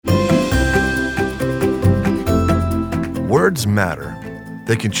Words matter.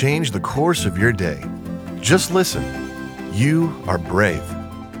 They can change the course of your day. Just listen. You are brave.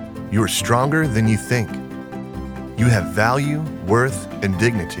 You are stronger than you think. You have value, worth, and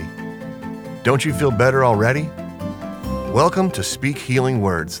dignity. Don't you feel better already? Welcome to Speak Healing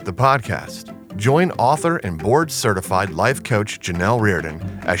Words, the podcast. Join author and board-certified life coach Janelle Reardon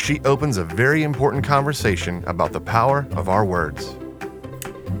as she opens a very important conversation about the power of our words.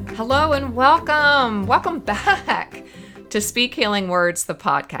 Hello and welcome. Welcome back to Speak Healing Words, the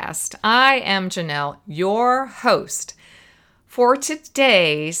podcast. I am Janelle, your host for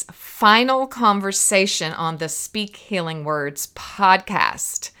today's final conversation on the Speak Healing Words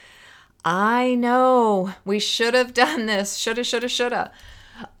podcast. I know we should have done this, shoulda,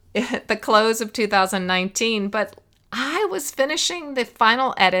 at the close of 2019, but I was finishing the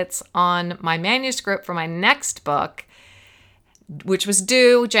final edits on my manuscript for my next book, which was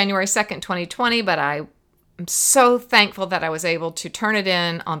due January 2nd, 2020, but I'm so thankful that I was able to turn it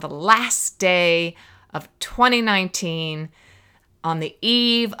in on the last day of 2019 on the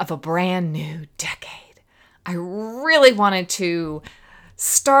eve of a brand new decade. I really wanted to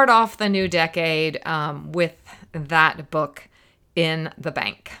start off the new decade with that book in the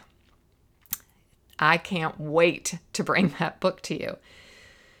bank. I can't wait to bring that book to you.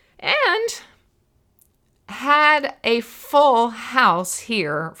 And had a full house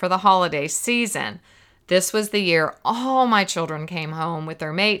here for the holiday season. This was the year all my children came home with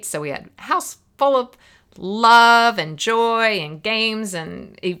their mates, so we had a house full of love and joy and games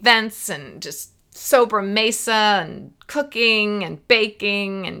and events and just sobremesa and cooking and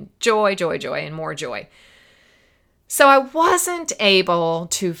baking and joy, and more joy. So I wasn't able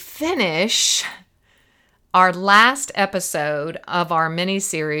to finish our last episode of our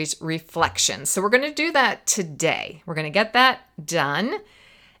mini-series Reflections. So we're going to do that today. We're going to get that done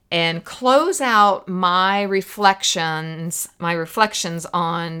and close out my reflections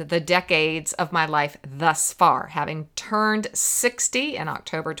on the decades of my life thus far. Having turned 60 in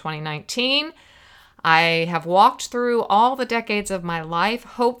October 2019, I have walked through all the decades of my life,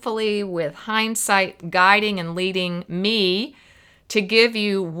 hopefully with hindsight guiding and leading me to give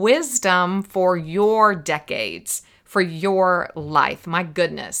you wisdom for your decades, for your life. My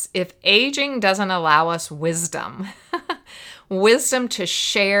goodness, if aging doesn't allow us wisdom, wisdom to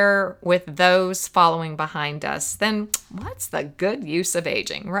share with those following behind us, then what's the good use of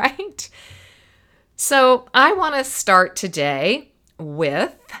aging, right? So I want to start today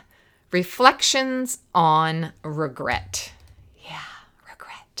with reflections on regret.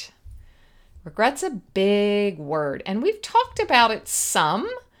 Regret's a big word, and we've talked about it some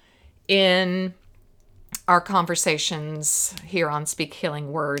in our conversations here on Speak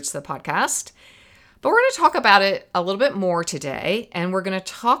Healing Words, the podcast. But we're going to talk about it a little bit more today, and we're going to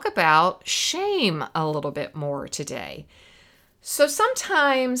talk about shame a little bit more today. So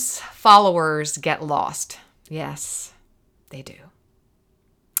sometimes followers get lost. Yes, they do.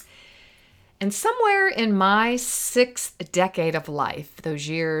 And somewhere in my 6th decade of life, those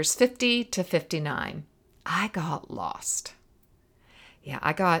years 50 to 59, I got lost. Yeah,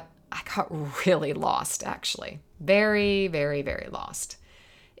 I got really lost, actually. Very, very, very lost.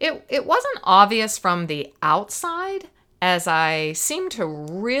 It wasn't obvious from the outside, as I seemed to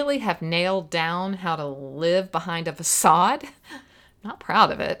really have nailed down how to live behind a facade. Not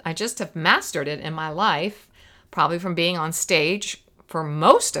proud of it. I just have mastered it in my life, probably from being on stage for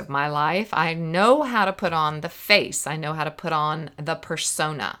most of my life. I know how to put on the face. I know how to put on the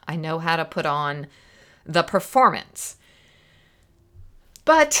persona. I know how to put on the performance.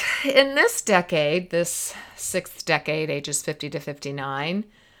 But in this decade, this 6th decade, ages 50 to 59,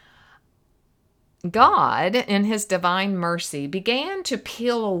 God, in his divine mercy, began to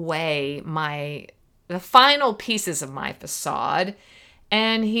peel away the final pieces of my facade,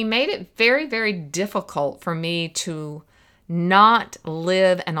 and he made it very, very difficult for me to not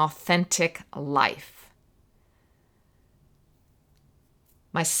live an authentic life.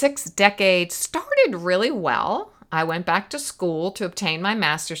 My 6th decade started really well. I went back to school to obtain my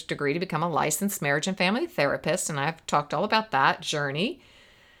master's degree to become a licensed marriage and family therapist, and I've talked all about that journey.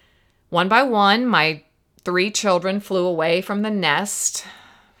 One by one, my 3 children flew away from the nest,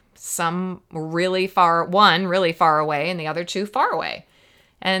 one really far away and the other 2 far away.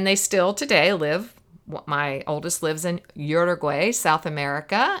 And they still today live. My oldest lives in Uruguay, South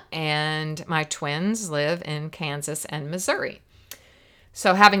America, and my twins live in Kansas and Missouri.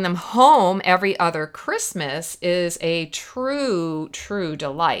 So having them home every other Christmas is a true, true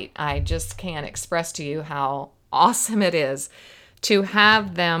delight. I just can't express to you how awesome it is to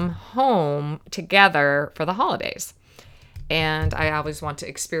have them home together for the holidays. And I always want to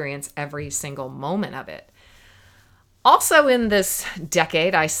experience every single moment of it. Also in this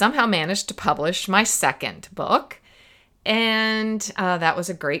decade, I somehow managed to publish my second book, and that was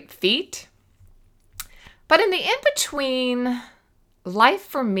a great feat. But in the in-between, life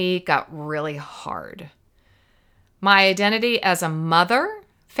for me got really hard. My identity as a mother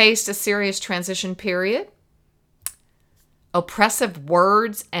faced a serious transition period. Oppressive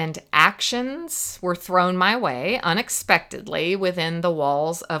words and actions were thrown my way unexpectedly within the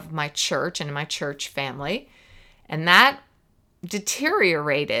walls of my church and my church family. And that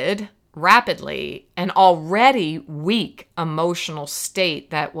deteriorated rapidly an already weak emotional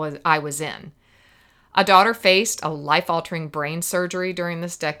state that I was in. A daughter faced a life-altering brain surgery during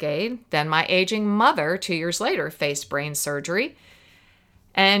this decade. Then my aging mother, 2 years later, faced brain surgery.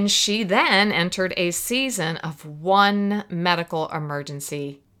 And she then entered a season of one medical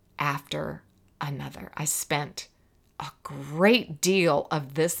emergency after another. I spent a great deal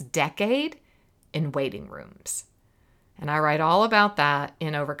of this decade in waiting rooms. And I write all about that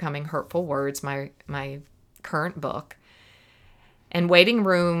in Overcoming Hurtful Words, my current book. And waiting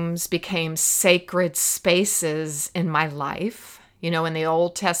rooms became sacred spaces in my life. You know, in the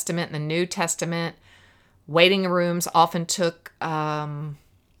Old Testament and the New Testament, waiting rooms often took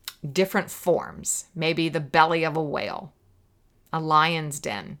different forms. Maybe the belly of a whale, a lion's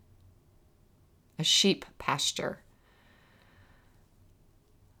den, a sheep pasture,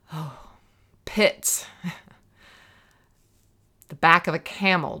 pits, the back of a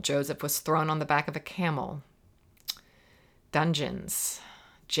camel. Joseph was thrown on the back of a camel. Dungeons,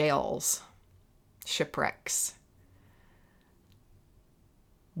 jails, shipwrecks,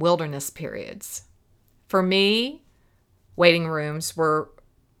 wilderness periods. For me, waiting rooms were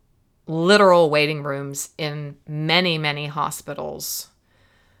literal waiting rooms in many, many hospitals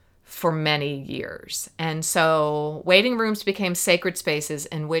for many years. And so waiting rooms became sacred spaces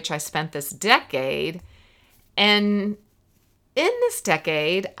in which I spent this decade. And in this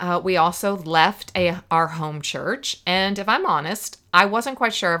decade, we also left our home church. And if I'm honest, I wasn't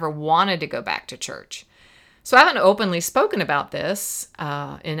quite sure I ever wanted to go back to church. So I haven't openly spoken about this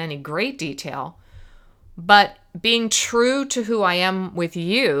in any great detail. But being true to who I am with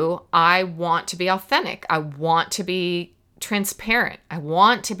you, I want to be authentic. I want to be transparent. I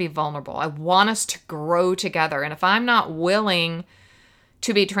want to be vulnerable. I want us to grow together. And if I'm not willing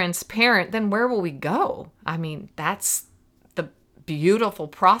to be transparent, then where will we go? I mean, that's the beautiful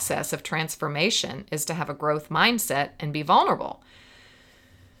process of transformation, is to have a growth mindset and be vulnerable.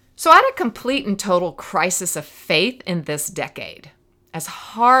 So I had a complete and total crisis of faith in this decade. As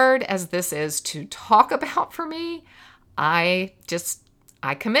hard as this is to talk about for me, I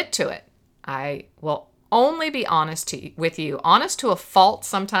commit to it. I will only be honest with you. Honest to a fault,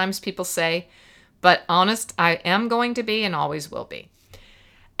 sometimes people say, but honest I am going to be and always will be.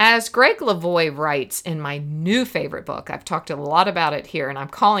 As Greg Lavoie writes in my new favorite book, I've talked a lot about it here, and I'm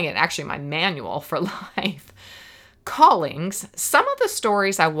calling it actually my manual for life, Callings, some of the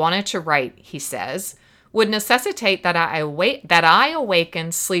stories I wanted to write, he says, would necessitate that I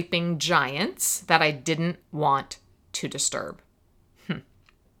awaken sleeping giants that I didn't want to disturb.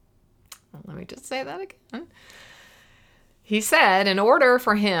 Well, let me just say that again. He said in order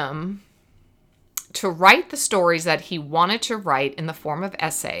for him to write the stories that he wanted to write in the form of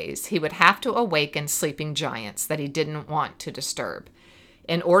essays, he would have to awaken sleeping giants that he didn't want to disturb.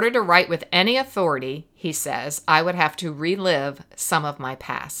 In order to write with any authority, he says, I would have to relive some of my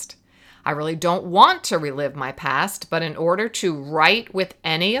past. I really don't want to relive my past, but in order to write with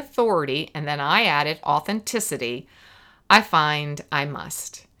any authority, and then I added authenticity, I find I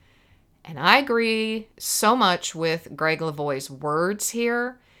must. And I agree so much with Greg Lavoie's words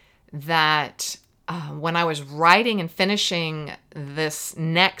here that when I was writing and finishing this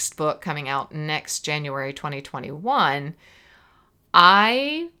next book coming out next January 2021,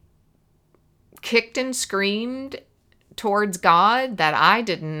 I kicked and screamed towards God that I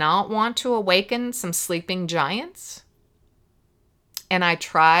did not want to awaken some sleeping giants. And I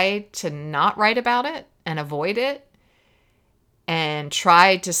tried to not write about it and avoid it, and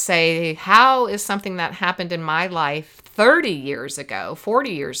tried to say, how is something that happened in my life 30 years ago,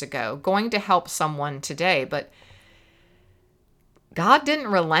 40 years ago, going to help someone today? But God didn't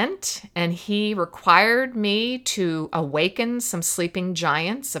relent, and he required me to awaken some sleeping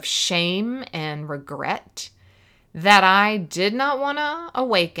giants of shame and regret that I did not want to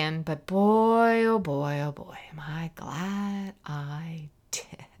awaken, but boy, oh boy, am I glad I did.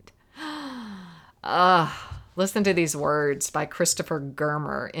 Listen to these words by Christopher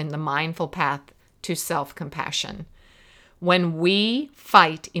Germer in The Mindful Path to Self-Compassion. When we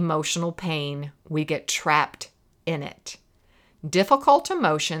fight emotional pain, we get trapped in it. difficult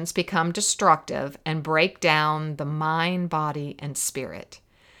emotions become destructive and break down the mind, body, and spirit.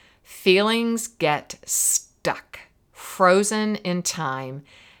 Feelings get stuck, frozen in time,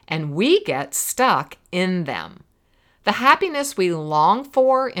 and we get stuck in them. The happiness we long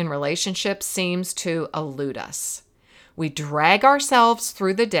for in relationships seems to elude us. We drag ourselves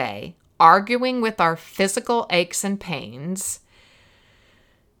through the day, arguing with our physical aches and pains.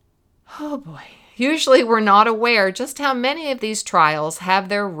 Oh boy. Usually we're not aware just how many of these trials have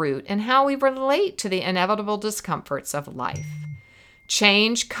their root in how we relate to the inevitable discomforts of life.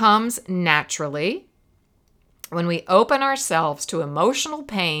 Change comes naturally when we open ourselves to emotional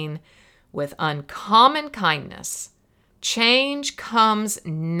pain with uncommon kindness. Change comes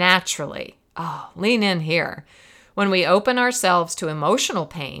naturally. Oh, lean in here. When we open ourselves to emotional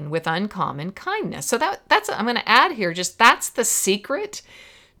pain with uncommon kindness. So that's I'm going to add here, just that's the secret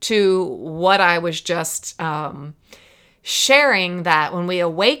to what I was just sharing, that when we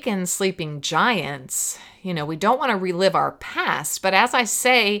awaken sleeping giants, we don't want to relive our past. But as I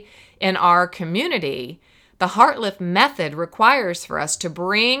say in our community, the Heartlift method requires for us to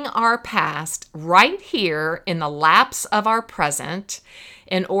bring our past right here in the laps of our present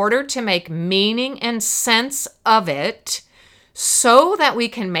in order to make meaning and sense of it so that we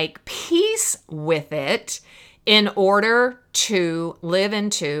can make peace with it in order to live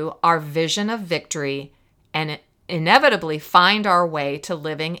into our vision of victory and inevitably find our way to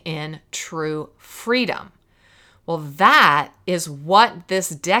living in true freedom. Well, that is what this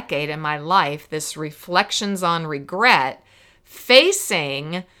decade in my life, this reflections on regret,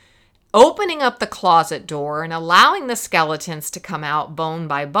 facing, opening up the closet door and allowing the skeletons to come out bone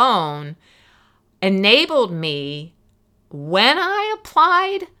by bone, enabled me, when I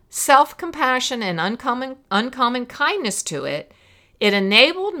applied self-compassion and uncommon kindness to it, it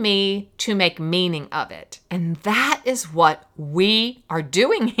enabled me to make meaning of it. And that is what we are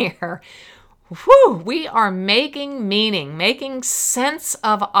doing here. Whew, we are making meaning, making sense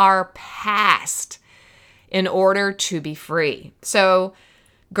of our past in order to be free. So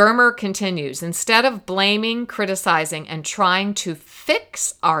Germer continues, instead of blaming, criticizing, and trying to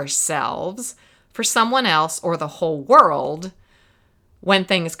fix ourselves for someone else or the whole world, when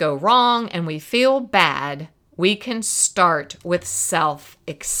things go wrong and we feel bad, we can start with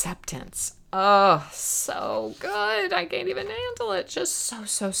self-acceptance. Oh, so good. I can't even handle it. Just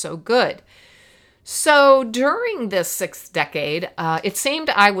so good. So during this sixth decade, it seemed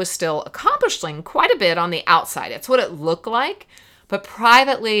I was still accomplishing quite a bit on the outside. It's what it looked like. But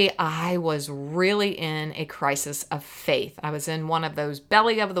privately, I was really in a crisis of faith. I was in one of those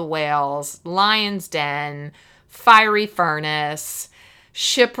belly of the whales, lion's den, fiery furnace,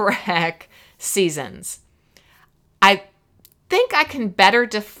 shipwreck seasons. I think I can better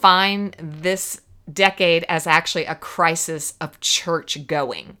define this decade as actually a crisis of church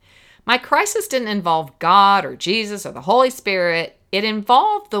going. My crisis didn't involve God or Jesus or the Holy Spirit. It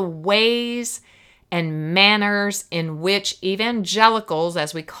involved the ways and manners in which evangelicals,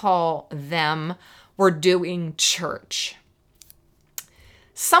 as we call them, were doing church.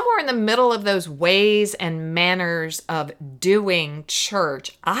 Somewhere in the middle of those ways and manners of doing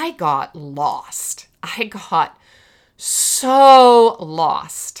church, I got lost. I got so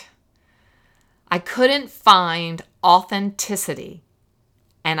lost. I couldn't find authenticity,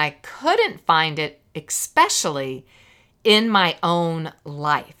 and I couldn't find it especially in my own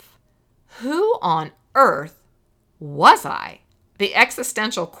life. Who on earth was I? The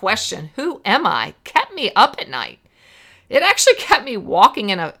existential question, who am I, kept me up at night. It actually kept me walking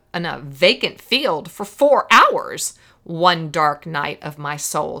in a vacant field for 4 hours one dark night of my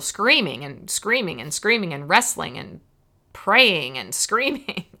soul, screaming and screaming and screaming and wrestling and praying and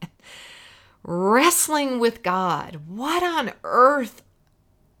screaming, wrestling with God. What on earth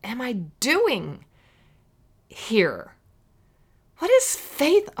am I doing here? What is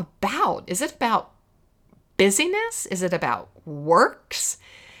faith about? Is it about busyness? Is it about works?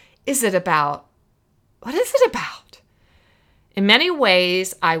 What is it about? In many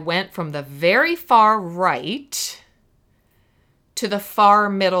ways, I went from the very far right to the far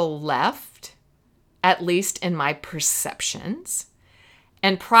middle left, at least in my perceptions,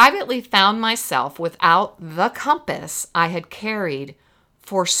 and privately found myself without the compass I had carried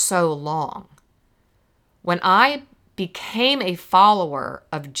for so long. When I became a follower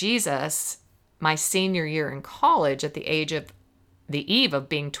of Jesus my senior year in college at the eve of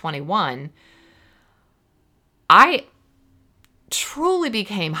being 21, I truly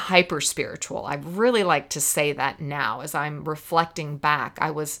became hyper spiritual. I really like to say that now as I'm reflecting back.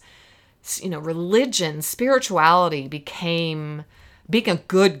 I was, religion, spirituality became being a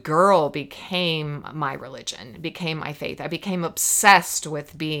good girl became my religion, became my faith. I became obsessed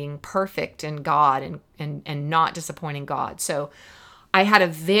with being perfect in God and not disappointing God. So I had a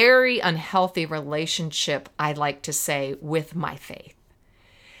very unhealthy relationship, I like to say, with my faith.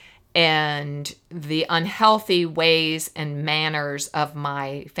 And the unhealthy ways and manners of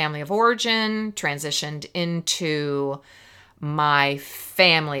my family of origin transitioned into my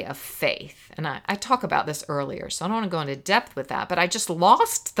family of faith. And I talk about this earlier, so I don't want to go into depth with that, but I just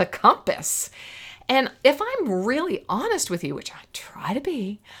lost the compass. And if I'm really honest with you, which I try to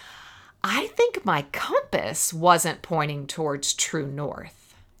be, I think my compass wasn't pointing towards true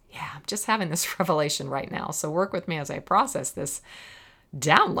north. Yeah, I'm just having this revelation right now. So work with me as I process this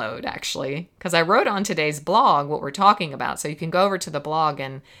download, actually, because I wrote on today's blog what we're talking about. So you can go over to the blog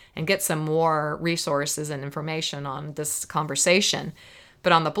and get some more resources and information on this conversation.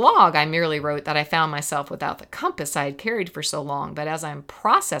 But on the blog, I merely wrote that I found myself without the compass I had carried for so long. But as I'm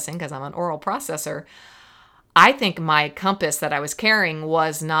processing, because I'm an oral processor, I think my compass that I was carrying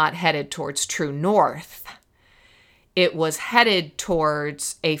was not headed towards true north. It was headed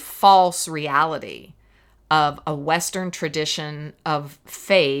towards a false reality of a Western tradition of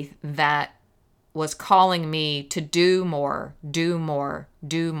faith that was calling me to do more, do more,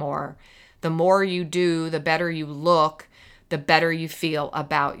 do more. The more you do, the better you look, the better you feel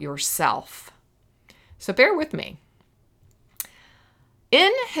about yourself. So bear with me.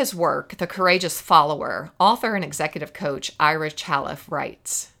 In his work, The Courageous Follower, author and executive coach Ira Chaleff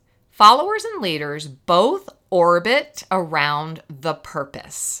writes, followers and leaders both orbit around the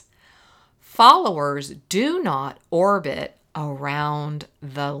purpose. Followers do not orbit around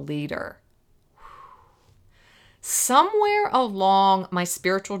the leader. Somewhere along my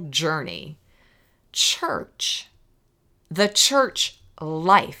spiritual journey, the church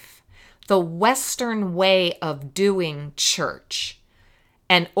life, the Western way of doing church,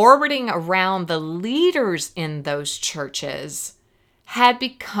 and orbiting around the leaders in those churches had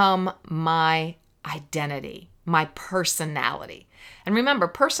become my identity, my personality. And remember,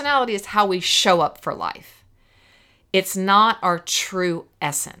 personality is how we show up for life. It's not our true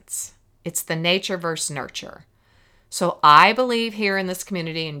essence. It's the nature versus nurture. So I believe here in this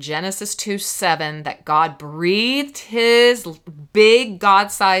community in Genesis 2:7 that God breathed his big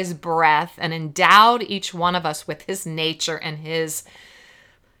God-sized breath and endowed each one of us with his nature and his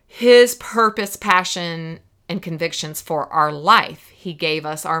purpose, passion, and convictions for our life. He gave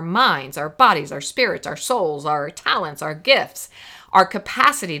us our minds, our bodies, our spirits, our souls, our talents, our gifts, our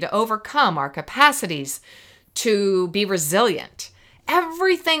capacity to overcome, our capacities to be resilient.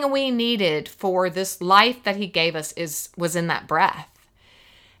 Everything we needed for this life that he gave us was in that breath.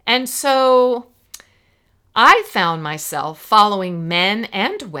 And so I found myself following men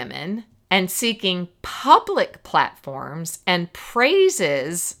and women and seeking public platforms and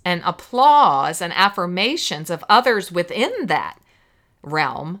praises and applause and affirmations of others within that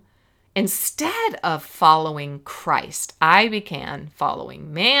realm. Instead of following Christ, I began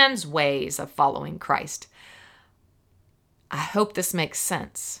following man's ways of following Christ. I hope this makes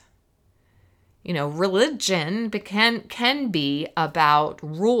sense. You know, religion can be about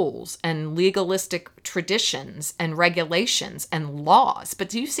rules and legalistic traditions and regulations and laws. But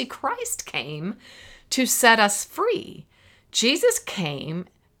do you see, Christ came to set us free. Jesus came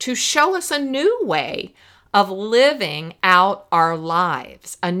to show us a new way of living out our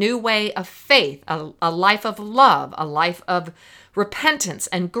lives, a new way of faith, a life of love, a life of repentance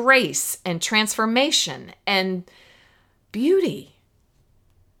and grace and transformation and beauty.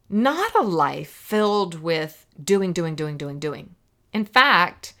 Not a life filled with doing. In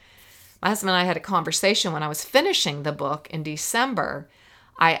fact, my husband and I had a conversation when I was finishing the book in December.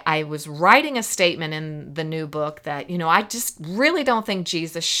 I was writing a statement in the new book that, I just really don't think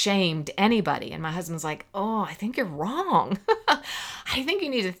Jesus shamed anybody. And my husband's like, oh, I think you're wrong. I think you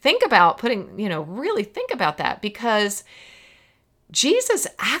need to think about really think about that, because Jesus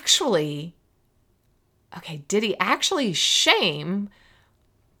actually, did he actually shame?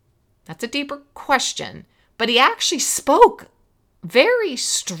 That's a deeper question. But he actually spoke very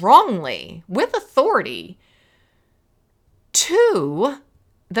strongly, with authority, to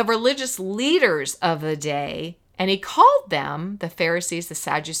the religious leaders of the day. And he called them, the Pharisees, the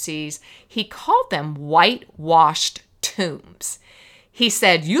Sadducees, he called them whitewashed tombs. He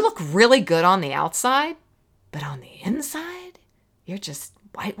said, you look really good on the outside, but on the inside, you're just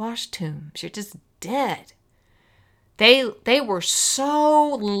whitewashed tombs. You're just dead. They were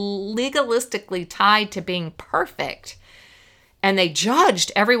so legalistically tied to being perfect, and they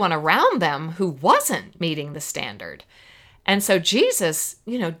judged everyone around them who wasn't meeting the standard. And so Jesus,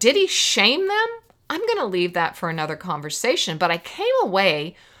 did he shame them? I'm going to leave that for another conversation. But I came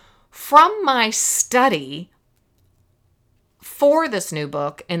away from my study for this new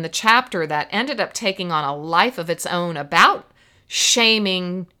book in the chapter that ended up taking on a life of its own about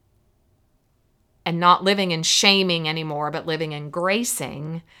shaming and not living in shaming anymore, but living in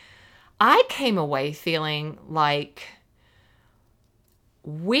gracing. I came away feeling like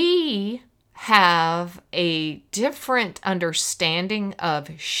we have a different understanding of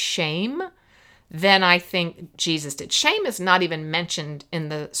shame than I think Jesus did. Shame is not even mentioned in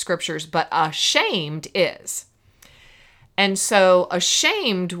the scriptures, but ashamed is. And so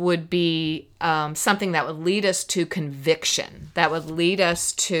ashamed would be something that would lead us to conviction, that would lead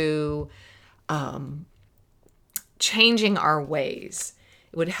us to changing our ways.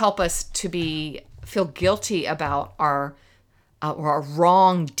 It would help us to feel guilty about our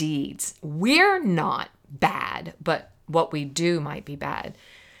wrong deeds. We're not bad, but what we do might be bad.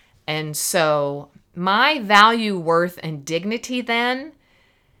 And so my value, worth, and dignity then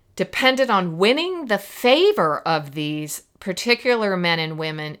depended on winning the favor of these particular men and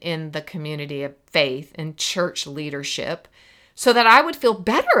women in the community of faith and church leadership so that I would feel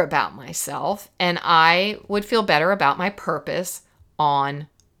better about myself and I would feel better about my purpose on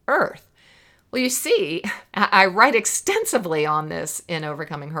earth. Well, you see, I write extensively on this in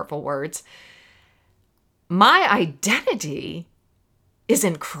Overcoming Hurtful Words. My identity is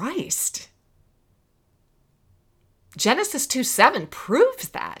in Christ. Genesis 2:7 proves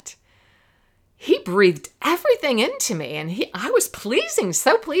that. He breathed everything into me, and I was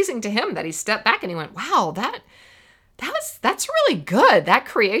so pleasing to him that he stepped back and he went, wow, that's really good. That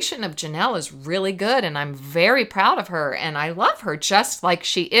creation of Janelle is really good, and I'm very proud of her, and I love her just like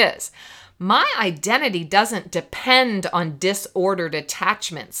she is. My identity doesn't depend on disordered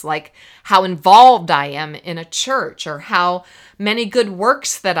attachments, like how involved I am in a church, or how many good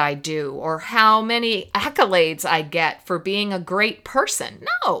works that I do, or how many accolades I get for being a great person.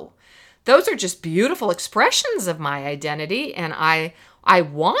 No, those are just beautiful expressions of my identity, and I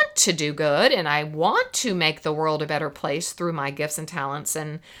want to do good, and I want to make the world a better place through my gifts and talents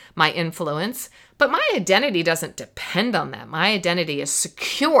and my influence, but my identity doesn't depend on that. My identity is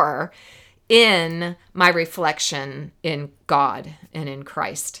secure in my reflection in God and in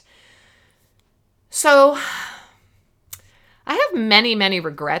Christ. So I have many, many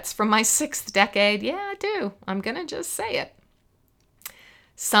regrets from my 6th decade. Yeah, I do. I'm going to just say it.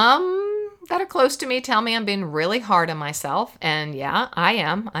 Some that are close to me tell me I'm being really hard on myself. And yeah, I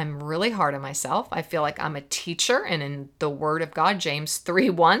am. I'm really hard on myself. I feel like I'm a teacher. And in the Word of God, James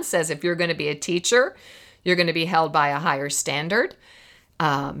 3:1 says, if you're going to be a teacher, you're going to be held by a higher standard.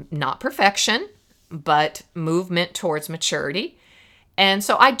 Not perfection, but movement towards maturity. And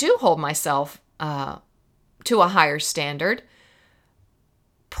so I do hold myself to a higher standard.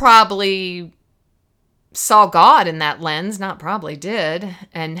 Probably saw God in that lens, not probably did,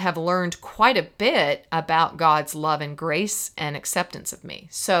 and have learned quite a bit about God's love and grace and acceptance of me.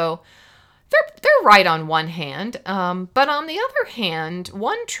 So they're right on one hand, but on the other hand,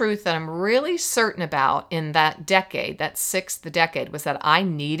 one truth that I'm really certain about in that decade, that 6th decade, was that I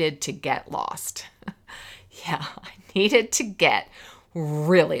needed to get lost. Yeah, I needed to get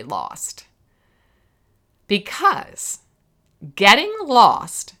really lost. Because getting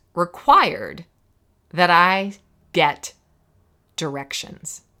lost required that I get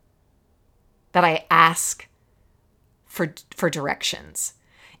directions, that I ask for directions.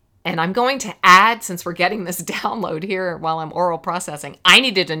 And I'm going to add, since we're getting this download here while I'm oral processing, I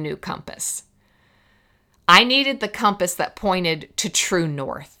needed a new compass. I needed the compass that pointed to true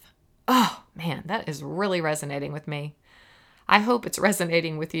north. Oh, man, that is really resonating with me. I hope it's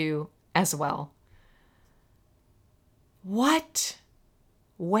resonating with you as well. Where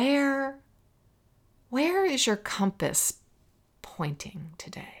is your compass pointing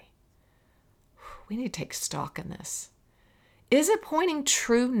today? We need to take stock in this. Is it pointing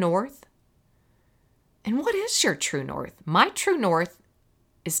true north? And what is your true north? My true north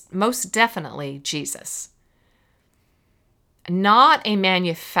is most definitely Jesus. Not a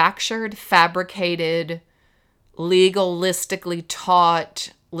manufactured, fabricated, legalistically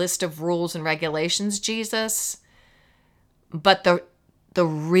taught list of rules and regulations Jesus, but the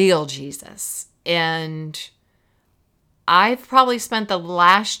real Jesus. And I've probably spent the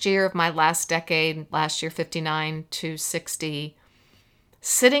last year of my last decade, last year 59 to 60,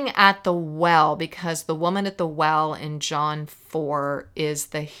 sitting at the well, because the woman at the well in John 4 is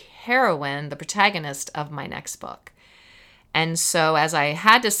the heroine, the protagonist of my next book. And so as I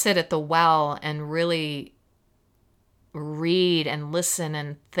had to sit at the well and really read and listen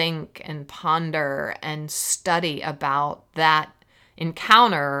and think and ponder and study about that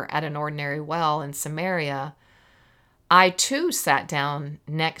encounter at an ordinary well in Samaria, I too sat down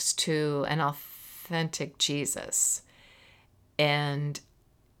next to an authentic Jesus, and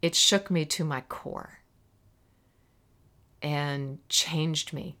it shook me to my core and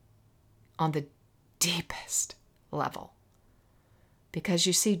changed me on the deepest level. Because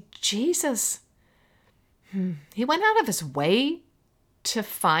you see, Jesus, he went out of his way to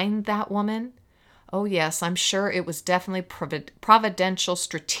find that woman. Oh yes, I'm sure it was definitely providential,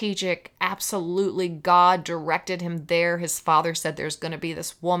 strategic. Absolutely, God directed him there. His father said, there's going to be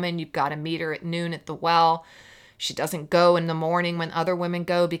this woman. You've got to meet her at noon at the well. She doesn't go in the morning when other women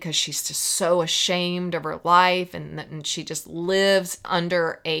go because she's just so ashamed of her life, and she just lives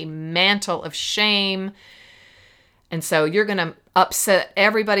under a mantle of shame. And so you're going to upset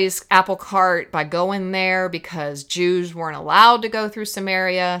everybody's apple cart by going there because Jews weren't allowed to go through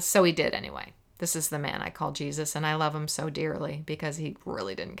Samaria. So he did anyway. This is the man I call Jesus, and I love him so dearly because he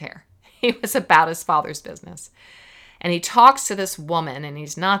really didn't care. He was about his father's business. And he talks to this woman, and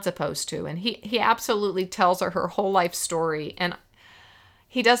he's not supposed to. And he absolutely tells her whole life story. And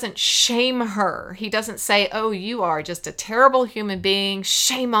he doesn't shame her. He doesn't say, oh, you are just a terrible human being.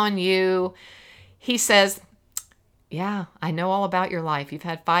 Shame on you. He says, yeah, I know all about your life. You've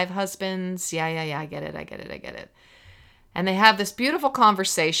had 5 husbands. Yeah, I get it. And they have this beautiful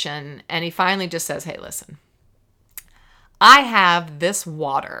conversation, and he finally just says, hey, listen, I have this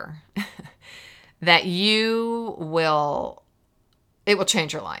water that it will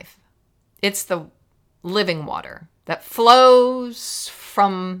change your life. It's the living water that flows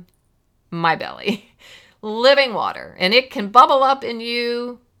from my belly. Living water. And it can bubble up in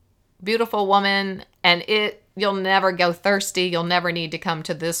you, beautiful woman, and you'll never go thirsty. You'll never need to come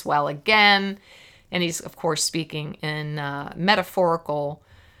to this well again. And he's, of course, speaking in metaphorical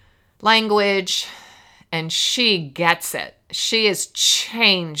language, and she gets it. She is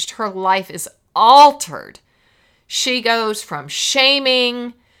changed. Her life is altered. She goes from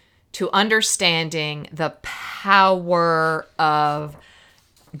shaming to understanding the power of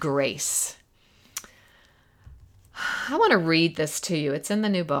grace. I want to read this to you. It's in the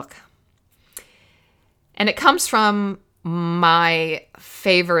new book. And it comes from my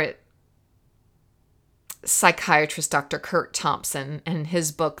favorite psychiatrist, Dr. Kurt Thompson, and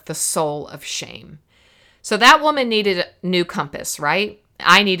his book, The Soul of Shame. So that woman needed a new compass, right?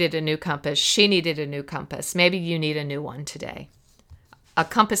 I needed a new compass. She needed a new compass. Maybe you need a new one today. A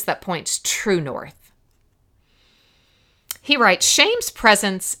compass that points true north. He writes, shame's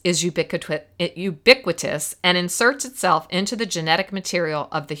presence is ubiquitous and inserts itself into the genetic material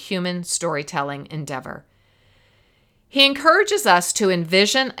of the human storytelling endeavor. He encourages us to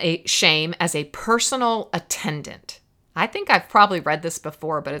envision shame as a personal attendant. I think I've probably read this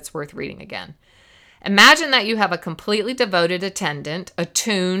before, but it's worth reading again. Imagine that you have a completely devoted attendant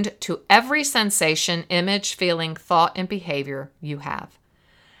attuned to every sensation, image, feeling, thought, and behavior you have.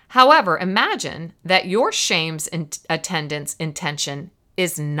 However, imagine that your shame's attendant's intention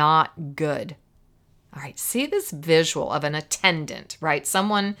is not good. All right, see this visual of an attendant, right?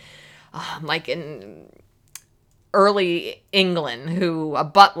 Someone like in early England, a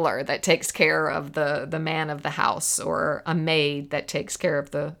butler that takes care of the man of the house, or a maid that takes care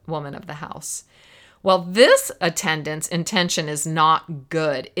of the woman of the house. Well, this attendant's intention is not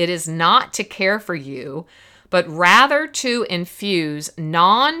good. It is not to care for you, but rather to infuse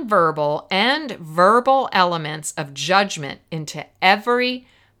nonverbal and verbal elements of judgment into every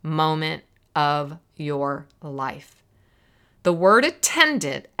moment of your life. The word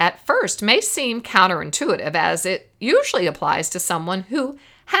attendant at first may seem counterintuitive, as it usually applies to someone who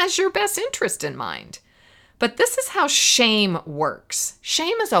has your best interest in mind. But this is how shame works.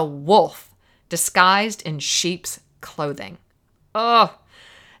 Shame is a wolf disguised in sheep's clothing.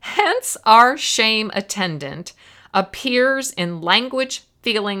 Hence our shame attendant appears in language,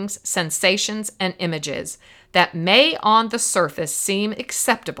 feelings, sensations, and images that may on the surface seem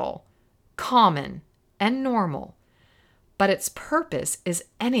acceptable, common, and normal, but its purpose is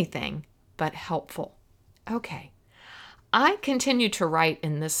anything but helpful. Okay, I continue to write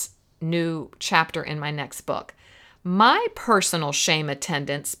in this new chapter in my next book. My personal shame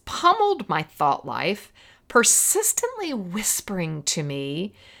attendants pummeled my thought life, persistently whispering to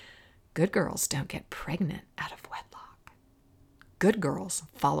me, good girls don't get pregnant out of wedlock. Good girls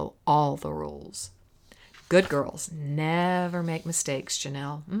follow all the rules. Good girls never make mistakes,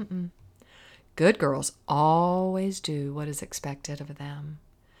 Janelle. Good girls always do what is expected of them.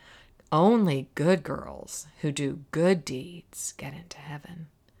 Only good girls who do good deeds get into heaven.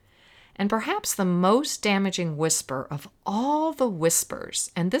 And perhaps the most damaging whisper of all the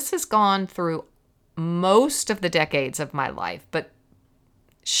whispers, and this has gone through most of the decades of my life, but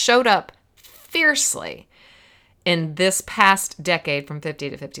showed up fiercely in this past decade from 50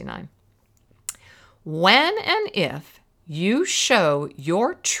 to 59. When and if you show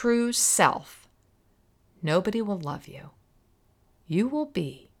your true self, nobody will love you. You will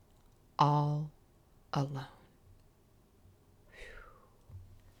be all alone.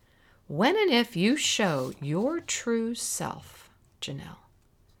 When and if you show your true self, Janelle,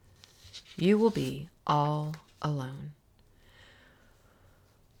 you will be all alone.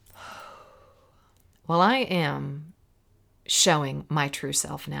 Well, I am showing my true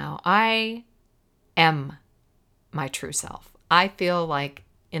self now. I am my true self. I feel like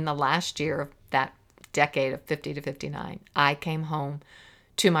in the last year of that decade of 50 to 59, I came home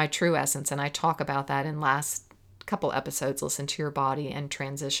to my true essence, and I talk about that in last couple episodes, Listen to Your Body and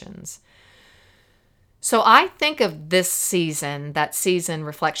Transitions. So I think of this season, that season,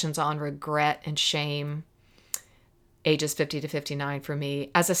 Reflections on Regret and Shame, ages 50 to 59 for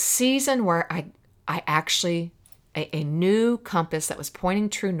me, as a season where I actually, a new compass that was pointing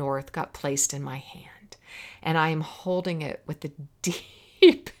true north got placed in my hand. And I am holding it with the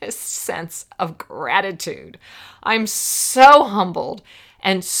deepest sense of gratitude. I'm so humbled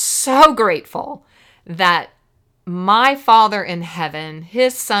and so grateful that my Father in heaven,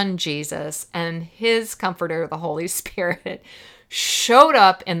 his Son Jesus, and his Comforter, the Holy Spirit, showed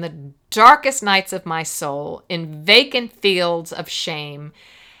up in the darkest nights of my soul, in vacant fields of shame,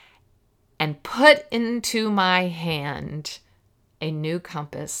 and put into my hand a new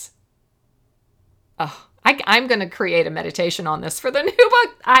compass. Oh, I'm going to create a meditation on this for the new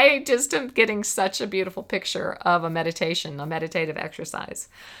book. I just am getting such a beautiful picture of a meditation, a meditative exercise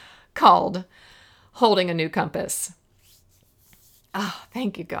called Holding a New Compass. Oh,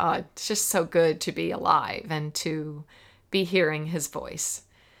 thank you, God. It's just so good to be alive and to be hearing his voice.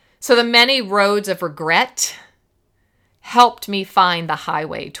 So the many roads of regret helped me find the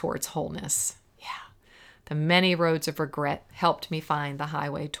highway towards wholeness. Yeah. The many roads of regret helped me find the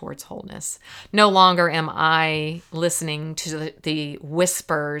highway towards wholeness. No longer am I listening to the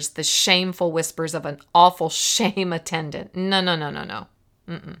whispers, the shameful whispers of an awful shame attendant. No.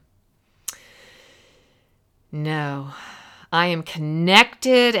 No. I am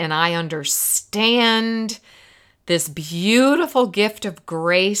connected and I understand this beautiful gift of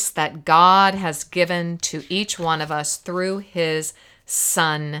grace that God has given to each one of us through his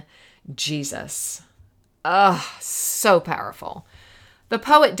Son, Jesus. So powerful. The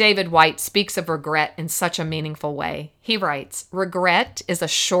poet David Whyte speaks of regret in such a meaningful way. He writes, "Regret is a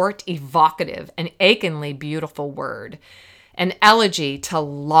short, evocative, and achingly beautiful word, an elegy to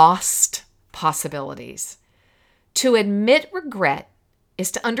lost possibilities. To admit regret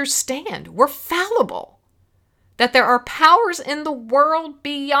is to understand we're fallible, that there are powers in the world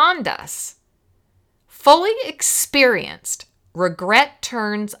beyond us. Fully experienced, regret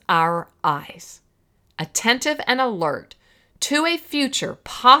turns our eyes, attentive and alert, to a future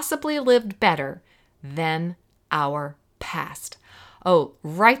possibly lived better than our past." Oh,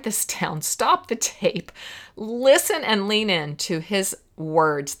 write this down. Stop the tape. Listen and lean in to his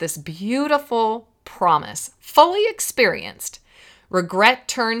words, this beautiful promise. Fully experienced, regret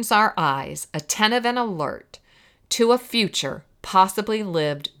turns our eyes, attentive and alert, to a future possibly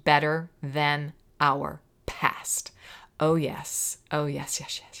lived better than our past. Oh, yes. Oh, yes.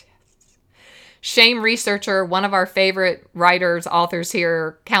 Shame researcher, one of our favorite writers, authors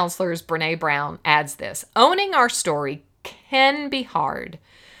here, counselors, Brene Brown, adds this: owning our story can be hard,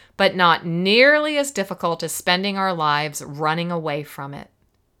 but not nearly as difficult as spending our lives running away from it.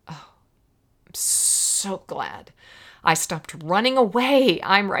 Oh, I'm so glad I stopped running away.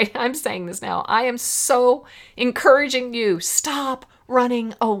 I'm saying this now. I am so encouraging you. Stop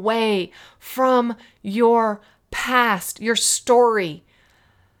running away from your past, your story,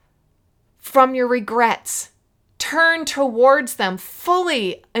 from your regrets. Turn towards them,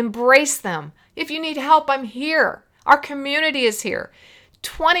 fully embrace them. If you need help, I'm here. Our community is here.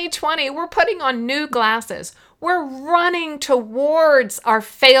 2020, we're putting on new glasses. We're running towards our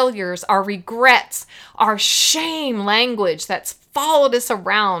failures, our regrets, our shame language that's followed us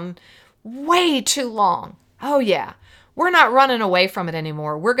around way too long. Oh yeah, we're not running away from it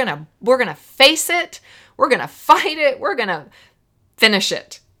anymore. We're gonna face it. We're gonna fight it. We're gonna finish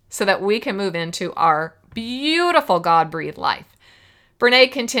it so that we can move into our beautiful God-breathed life.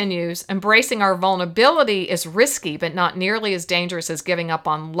 Brene continues, embracing our vulnerability is risky, but not nearly as dangerous as giving up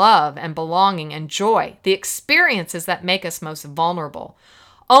on love and belonging and joy, the experiences that make us most vulnerable.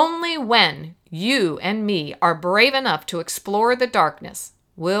 Only when you and me are brave enough to explore the darkness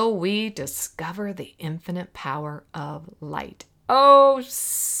will we discover the infinite power of light. Oh,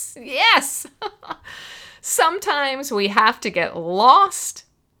 yes! Sometimes we have to get lost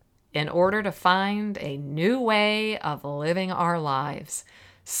in order to find a new way of living our lives.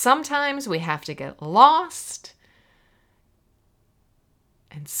 Sometimes we have to get lost,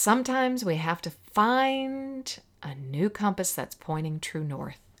 and sometimes we have to find a new compass that's pointing true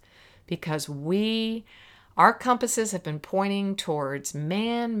north, because our compasses have been pointing towards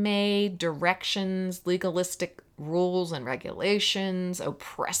man-made directions, legalistic rules and regulations,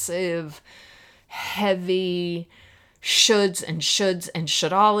 oppressive, heavy shoulds and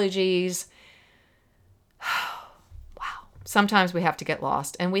shouldologies. Wow. Sometimes we have to get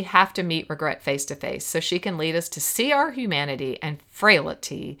lost, and we have to meet regret face to face so she can lead us to see our humanity and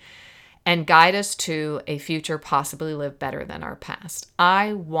frailty and guide us to a future possibly live better than our past.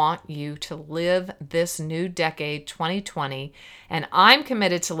 I want you to live this new decade, 2020, and I'm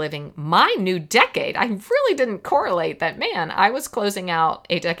committed to living my new decade. I really didn't correlate that, man, I was closing out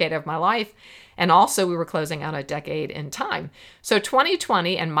a decade of my life, and also we were closing out a decade in time. So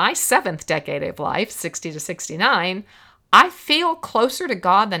 2020 and my 7th decade of life, 60 to 69, I feel closer to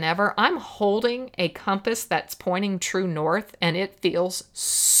God than ever. I'm holding a compass that's pointing true north, and it feels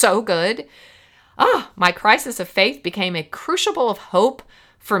so good. My crisis of faith became a crucible of hope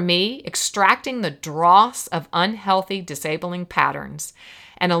for me, extracting the dross of unhealthy, disabling patterns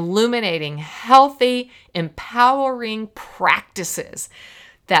and illuminating healthy, empowering practices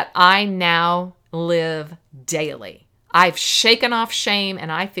that I now live daily. I've shaken off shame,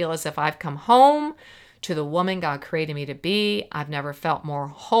 and I feel as if I've come home to the woman God created me to be. I've never felt more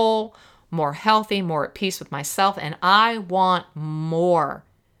whole, more healthy, more at peace with myself, and I want more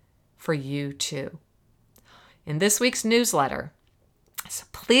for you too. In this week's newsletter, so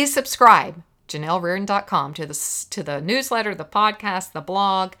please subscribe, JanelleReardon.com, to the newsletter, the podcast, the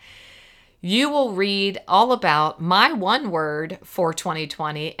blog. You will read all about my one word for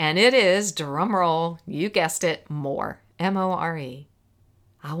 2020, and it is, drumroll, you guessed it, more. M-O-R-E.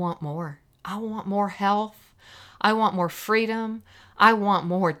 I want more. I want more health. I want more freedom. I want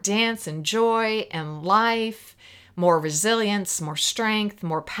more dance and joy and life, more resilience, more strength,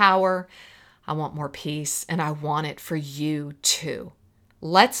 more power. I want more peace, and I want it for you too.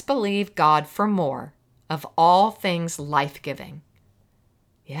 Let's believe God for more of all things life-giving.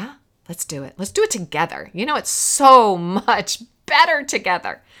 Yeah, let's do it. Let's do it together. You know, it's so much better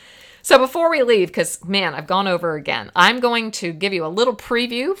together. So before we leave, because, man, I've gone over again, I'm going to give you a little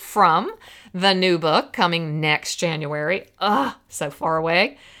preview from the new book coming next January. So far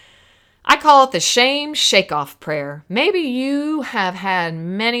away. I call it the Shame Shake-Off Prayer. Maybe you have had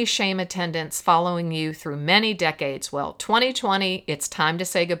many shame attendants following you through many decades. Well, 2020, it's time to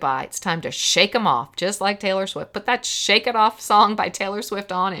say goodbye. It's time to shake them off, just like Taylor Swift. Put that Shake It Off song by Taylor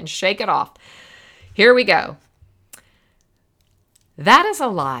Swift on and shake it off. Here we go. That is a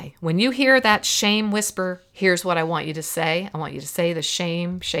lie. When you hear that shame whisper, here's what I want you to say. I want you to say the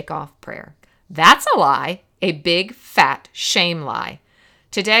Shame Shake-Off Prayer. That's a lie, a big, fat shame lie.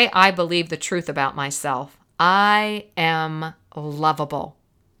 Today, I believe the truth about myself. I am lovable.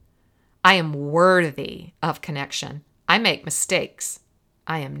 I am worthy of connection. I make mistakes.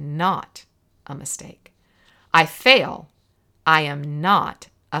 I am not a mistake. I fail. I am not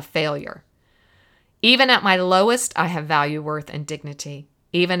a failure. Even at my lowest, I have value, worth, and dignity.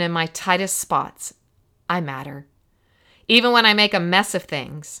 Even in my tightest spots, I matter. Even when I make a mess of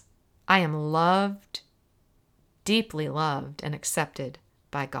things, I am loved, deeply loved, and accepted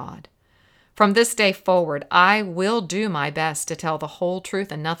by God. From this day forward, I will do my best to tell the whole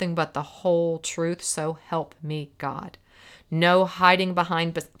truth and nothing but the whole truth, so help me God. No hiding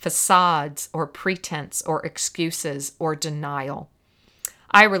behind facades or pretense or excuses or denial.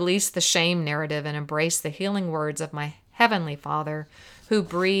 I release the shame narrative and embrace the healing words of my Heavenly Father who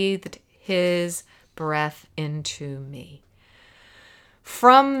breathed His breath into me.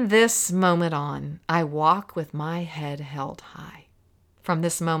 From this moment on, I walk with my head held high. From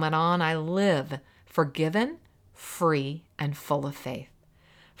this moment on, I live forgiven, free, and full of faith.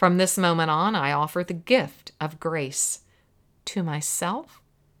 From this moment on, I offer the gift of grace to myself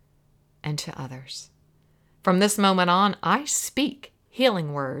and to others. From this moment on, I speak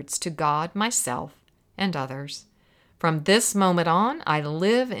healing words to God, myself, and others. From this moment on, I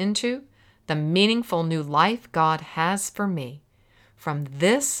live into the meaningful new life God has for me. From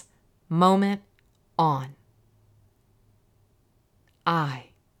this moment on, I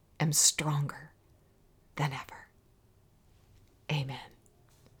am stronger than ever. Amen.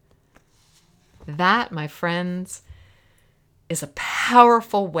 That, my friends, is a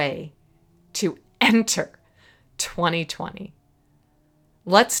powerful way to enter 2020.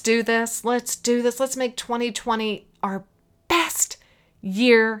 Let's do this. Let's do this. Let's make 2020 our best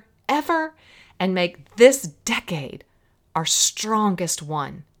year ever and make this decade our strongest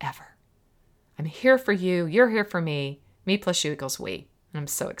one ever. I'm here for you. You're here for me. Me plus you equals we. And I'm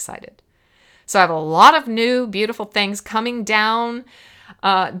so excited. So I have a lot of new, beautiful things coming down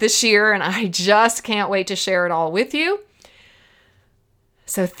this year, and I just can't wait to share it all with you.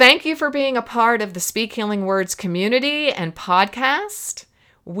 So thank you for being a part of the Speak Healing Words community and podcast.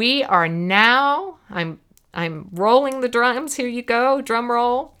 We are now, I'm rolling the drums. Here you go, drum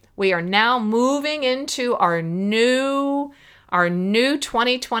roll. We are now moving into our new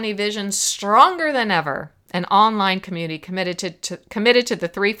 2020 vision, Stronger Than Ever, an online community committed to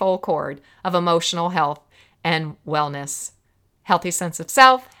the threefold cord of emotional health and wellness, healthy sense of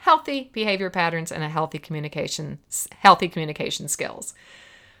self, healthy behavior patterns, and a healthy communication skills.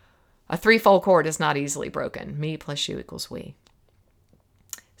 A threefold cord is not easily broken. Me plus you equals we.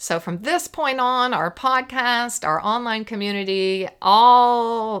 So from this point on, our podcast, our online community,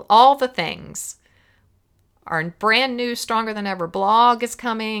 all the things. Our brand new Stronger Than Ever blog is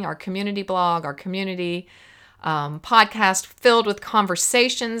coming, our community blog, our community podcast filled with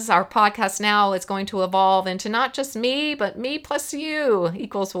conversations. Our podcast now is going to evolve into not just me, but me plus you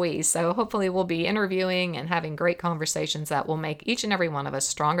equals we. So hopefully we'll be interviewing and having great conversations that will make each and every one of us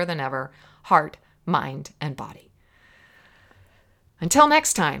stronger than ever, heart, mind, and body. Until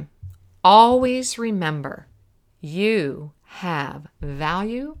next time, always remember, you have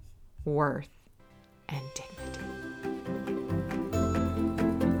value, worth, and dignity.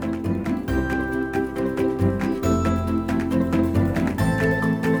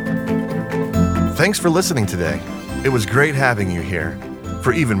 Thanks for listening today. It was great having you here.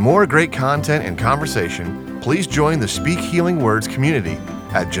 For even more great content and conversation, please join the Speak Healing Words community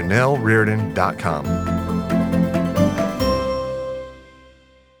at JanelleReardon.com.